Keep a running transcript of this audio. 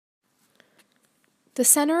The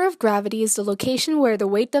center of gravity is the location where the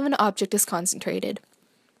weight of an object is concentrated.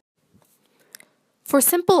 For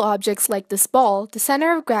simple objects like this ball, the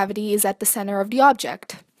center of gravity is at the center of the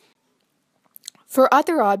object. For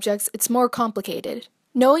other objects, it's more complicated.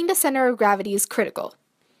 Knowing the center of gravity is critical.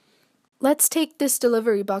 Let's take this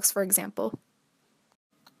delivery box for example.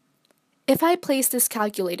 If I place this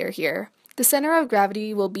calculator here, the center of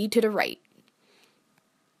gravity will be to the right.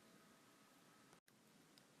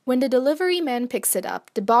 When the delivery man picks it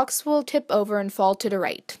up, the box will tip over and fall to the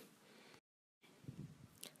right.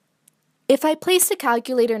 If I place the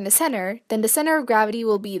calculator in the center, then the center of gravity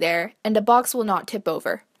will be there and the box will not tip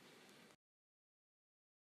over.